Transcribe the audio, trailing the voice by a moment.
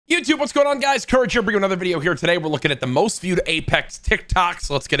YouTube, what's going on, guys? Courage here, bringing another video here today. We're looking at the most viewed Apex TikToks.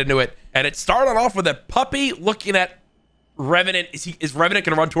 So let's get into it. And it started off with a puppy looking at Revenant. Is Revenant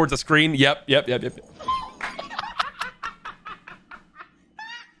gonna run towards the screen? Yep. Yo,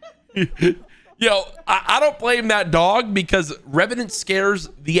 I don't blame that dog because Revenant scares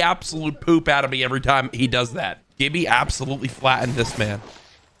the absolute poop out of me every time he does that. Gibby absolutely flattened this man.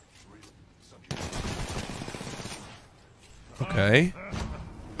 Okay.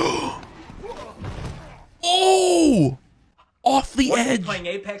 Oh! Off the edge. Playing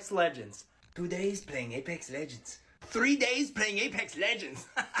Apex Legends. 2 days playing Apex Legends. 3 days playing Apex Legends.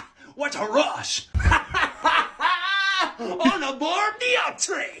 What a rush! On aboard the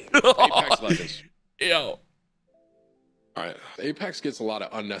train. Apex Legends. Yo. All right. Apex gets a lot of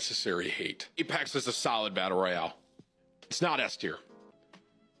unnecessary hate. Apex is a solid battle royale. It's not S tier.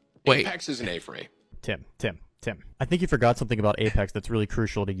 Wait. Apex is an A for me. Tim. I think you forgot something about Apex that's really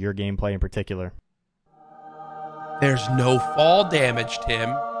crucial to your gameplay in particular. There's no fall damage, Tim.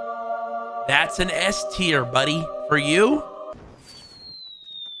 That's an S tier, buddy. For you?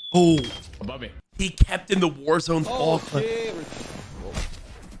 Oh. Above me. He kept in the Warzone fall clip. Yeah,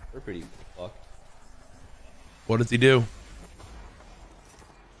 we're pretty fucked. What does he do?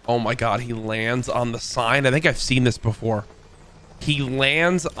 Oh my god, he lands on the sign. I think I've seen this before. He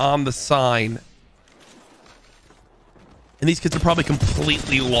lands on the sign. And these kids are probably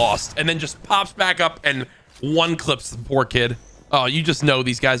completely lost. And then just pops back up and one clips the poor kid. Oh, you just know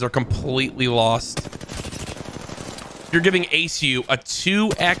these guys are completely lost. You're giving ACU a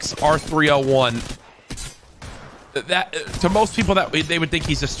 2x R301. That to most people that they would think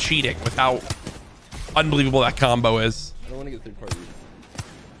he's just cheating with how unbelievable that combo is. I don't want to get third party.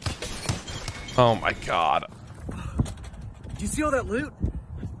 Oh my god. Do you see all that loot?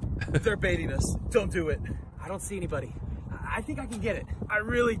 They're baiting us. Don't do it. I don't see anybody. I think I can get it. I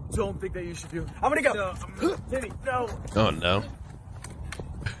really don't think that you should do it. I'm gonna go. No, Timmy, no. Oh no.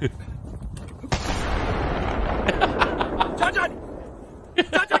 John,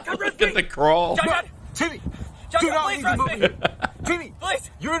 come with Get me. the crawl. John, Timmy, do not leave them over here. Timmy, please.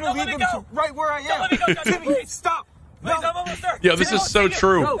 You're gonna leave them to right where I am. Don't let me go, John, Timmy, please. stop. Please, I'm almost there. Yo, this is so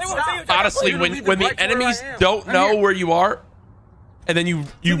true. No, stop. Honestly, when the enemies don't know where you are, and then you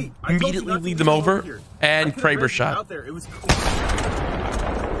Timmy, I told you immediately not to lead them leave over, here. and I could've Kraber risked it shot. out there. It was cool.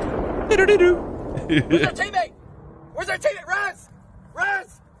 Where's our teammate? Where's our teammate?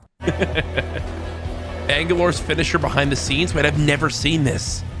 Raz! Bangalore's finisher behind the scenes. Wait, I've never seen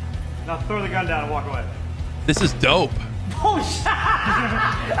this. Now throw the gun down and walk away. This is dope. Oh shit!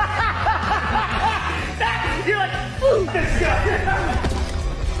 You're like, ooh, this guy.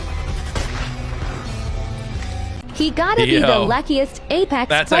 He gotta be the luckiest Apex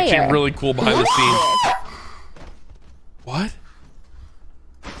That's player. actually really cool behind the scenes. What?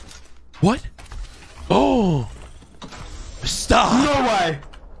 What? Oh! Stop! No way.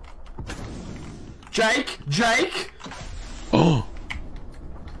 Jake. Oh!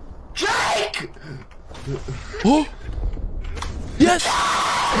 Jake. Oh! Yes!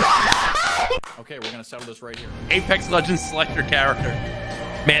 Okay, we're gonna settle this right here. Apex Legends, select your character.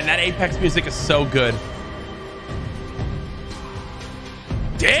 Man, that Apex music is so good.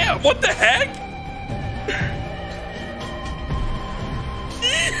 Damn, what the heck?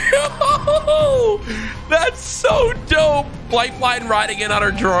 Yo, that's so dope. Lifeline riding in on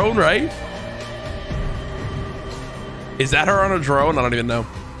her drone, right? Is that her on a drone? I don't even know.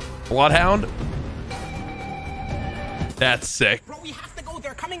 Bloodhound? That's sick. Bro, we have to go.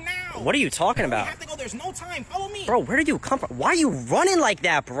 They're coming now. What are you talking about? We have to go. There's no time. Follow me. Bro, where did you come from? Why are you running like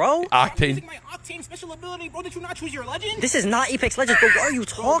that, bro? I'm Octane. using my Octane special ability. Bro, did you not choose your legend? This is not Apex Legends, but what are you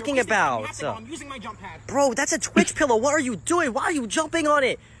talking about? I'm using my jump pad. Bro, that's a Twitch pillow. What are you doing? Why are you jumping on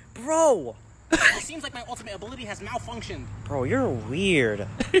it? Bro. It seems like my ultimate ability has malfunctioned. Bro, you're weird.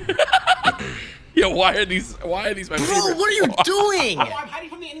 Yo, why are these my Bro, favorite? what are you doing? Bro, I'm hiding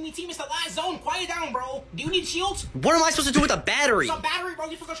from the enemy team. It's the last zone. Quiet down, bro. Do you need shields? What am I supposed to do with a battery? It's a battery, bro.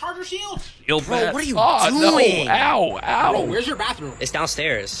 You're supposed to charge your shield. Shield Bro, bat. what are you No. doing? Ow. Bro, where's your bathroom? It's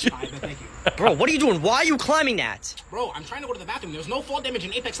downstairs. Alright, thank you. Bro, what are you doing? Why are you climbing that? Bro, I'm trying to go to the bathroom. There's no fall damage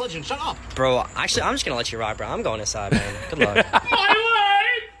in Apex Legends. Shut up. Bro, actually, I'm just gonna let you ride, bro. I'm going inside, man. Good luck.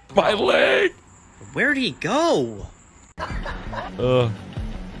 My leg. Where'd he go?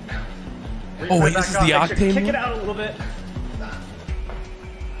 Oh, wait, this is the Octane Kick one? it out a little bit.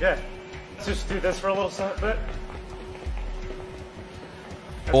 Yeah. Let's just do this for a little bit.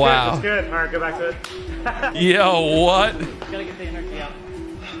 That's Wow. Good, that's good. All right, go back to it. Yo, what? Gotta get the energy out.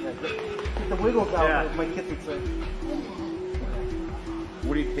 Get the wiggles out, like my kids would say.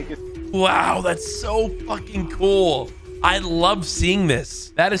 What do you think is... Wow, that's so fucking cool. I love seeing this.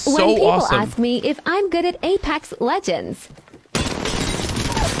 That is When so people awesome. ask me if I'm good at Apex Legends.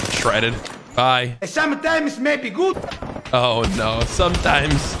 Shredded. Bye. Sometimes maybe good, Oh no.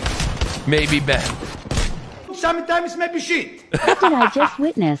 Sometimes maybe bad. sometimes maybe shit. What did I just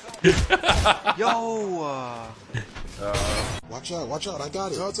witness? Yo, watch out, I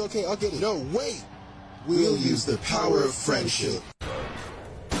got it. No, it's okay, I'll get it. No, wait! We'll use the power of friendship.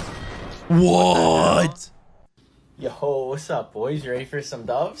 What? Yo, what's up, boys? You ready for some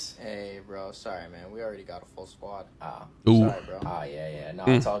doves? Hey, bro. Sorry, man. We already got a full squad. Ooh. Sorry, bro. Oh, yeah. No,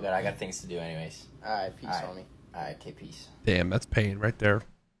 it's all good. I got things to do anyways. All right, peace, homie. All right, okay, peace. Damn, that's pain right there.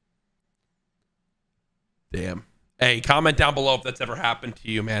 Damn. Hey, comment down below if that's ever happened to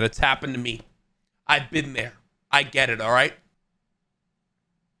you, man. It's happened to me. I've been there. I get it, all right?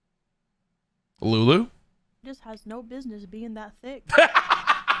 Lulu? Just has no business being that thick.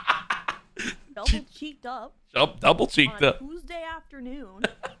 Double cheeked up. Double cheeked up. Tuesday afternoon.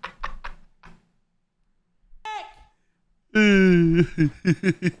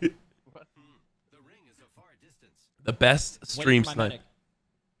 The best stream snipe.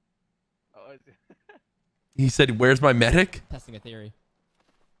 He said, "Where's my medic?" Testing a theory.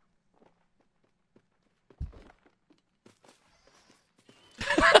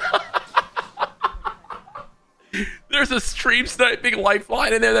 There's a stream sniping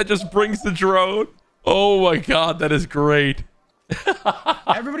lifeline in there that just brings the drone. Oh my god, that is great.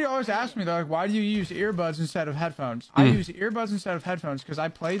 Everybody always asks me, though, like, why do you use earbuds instead of headphones? I use earbuds instead of headphones because I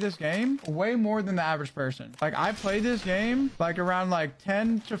play this game way more than the average person. Like, I play this game like around like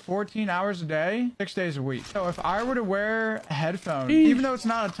 10 to 14 hours a day, 6 days a week. So if I were to wear headphones, even though it's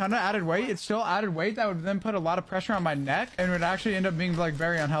not a ton of added weight, it's still added weight that would then put a lot of pressure on my neck and would actually end up being like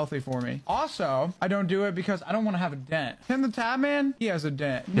very unhealthy for me. Also, I don't do it because I don't want to have a dent. Tim the Tab Man, he has a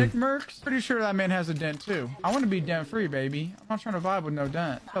dent. Nick Merckx, pretty sure that man has a dent too. I want to be dent free, baby. I'm not trying to vibe with no dent.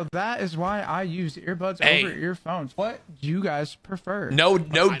 So that is why I use earbuds over earphones. What do you guys prefer? No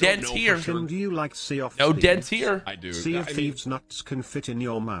dents here. Do you like Sea of No Thieves? dents here. I do. Sea of Thieves nuts can fit in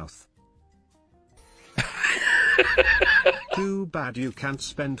your mouth. Too bad you can't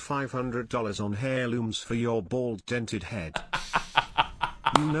spend $500 on heirlooms for your bald dented head.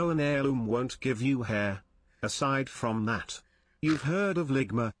 You know an heirloom won't give you hair. Aside from that, you've heard of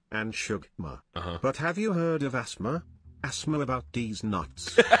ligma and shugma. But have you heard of asthma? Asthma about these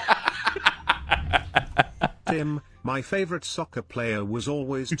nuts. Tim, my favorite soccer player was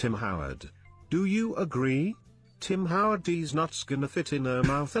always Tim Howard. Do you agree? Tim Howard, these nuts gonna fit in her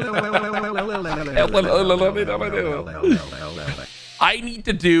mouth. I need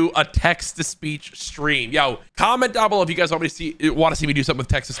to do a text-to-speech stream. Yo, comment down below if you guys want to see me do something with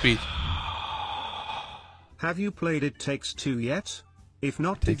text-to-speech. Have you played It Takes Two yet? If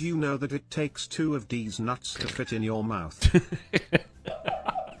not, did you know that it takes two of these nuts to fit in your mouth?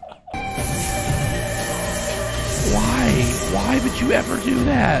 Why would you ever do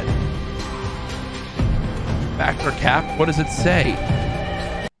that? Factor cap? What does it say?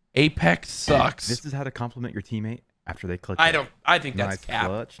 Apex sucks. This is how to compliment your teammate after they click. I think that's nice cap.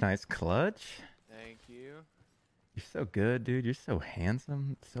 Clutch, nice clutch. Thank you. You're so good, dude. You're so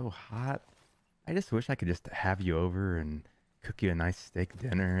handsome, so hot. I just wish I could just have you over and cook you a nice steak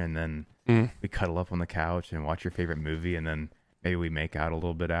dinner, and then we cuddle up on the couch and watch your favorite movie, and then maybe we make out a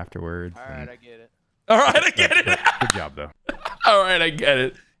little bit afterwards. All right, I get it. All right, I get it. Good job, though. All right, I get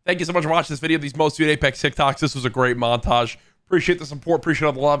it. Thank you so much for watching this video. These most viewed Apex TikToks. This was a great montage. Appreciate the support. Appreciate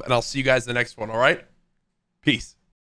all the love, and I'll see you guys in the next one. All right? Peace.